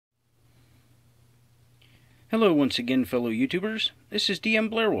Hello once again, fellow YouTubers. This is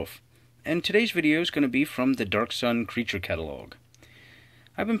DM Blairwolf, and today's video is going to be from the Dark Sun Creature Catalog.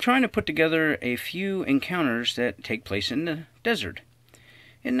 I've been trying to put together a few encounters that take place in the desert.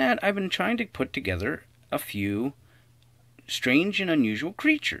 In that, I've been trying to put together a few strange and unusual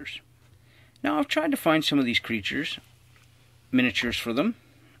creatures. Now, I've tried to find some of these creatures, miniatures for them.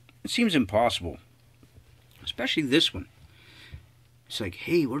 It seems impossible, especially this one. It's like,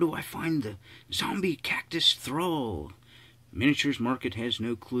 hey, where do I find the Zombie Cactus Thrall? Miniatures Market has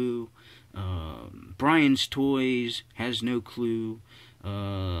no clue. Brian's Toys has no clue.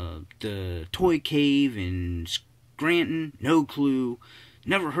 The Toy Cave in Scranton, no clue.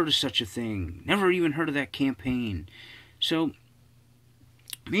 Never heard of such a thing. Never even heard of that campaign. So,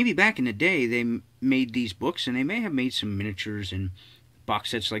 maybe back in the day they made these books, and they may have made some miniatures and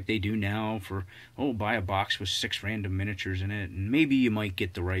box sets like they do now for, oh, buy a box with 6 random miniatures in it, and maybe you might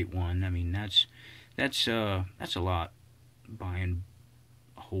get the right one. I mean, that's a lot, buying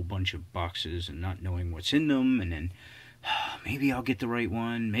a whole bunch of boxes and not knowing what's in them, and then maybe I'll get the right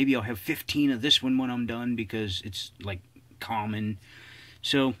one. Maybe I'll have 15 of this one when I'm done because it's like common.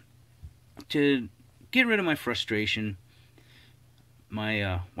 So to get rid of my frustration,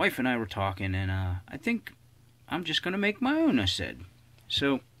 my wife and I were talking, and I think I'm just going to make my own, I said.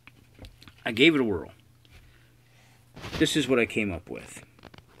 So, I gave it a whirl. This is what I came up with.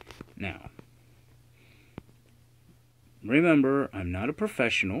 Now, remember, I'm not a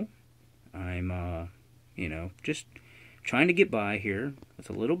professional. I'm, just trying to get by here with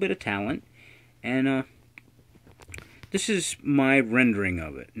a little bit of talent. And, this is my rendering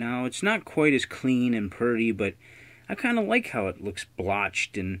of it. Now, it's not quite as clean and pretty, but I kind of like how it looks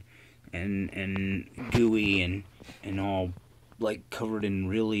blotched and gooey and all, like, covered in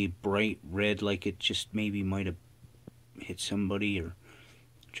really bright red, like it just maybe might have hit somebody or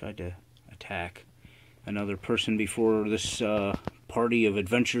tried to attack another person before this party of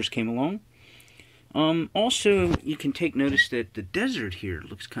adventurers came along. Also, you can take notice that the desert here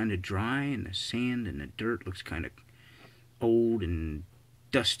looks kind of dry, and the sand and the dirt looks kind of old and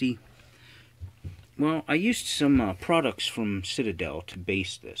dusty. Well, I used some products from Citadel to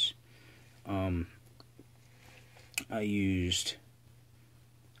base this. I used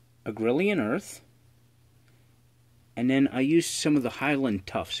Agrellian Earth, and then I used some of the Highland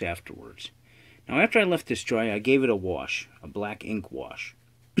Tufts afterwards. Now, after I left this dry, I gave it a wash, a black ink wash.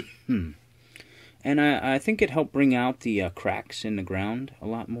 And I think it helped bring out the cracks in the ground a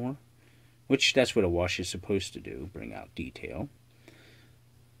lot more, which that's what a wash is supposed to do, bring out detail.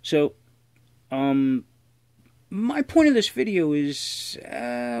 So, my point of this video is,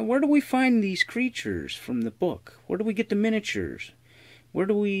 where do we find these creatures from the book? Where do we get the miniatures? Where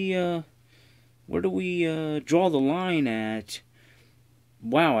do we draw the line at,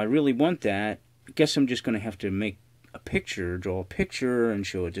 wow, I really want that. I guess I'm just going to have to make a picture, draw a picture, and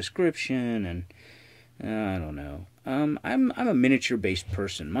show a description, and I don't know. I'm a miniature-based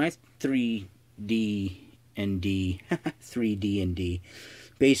person. My 3D and D, 3D and D,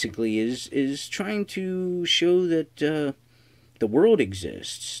 basically is trying to show that the world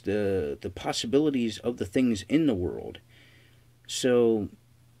exists, the possibilities of the things in the world. So,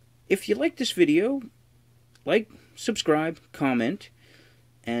 if you like this video, like, subscribe, comment,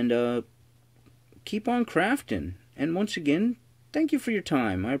 and keep on crafting. And once again, thank you for your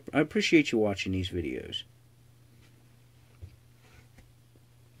time. I appreciate you watching these videos.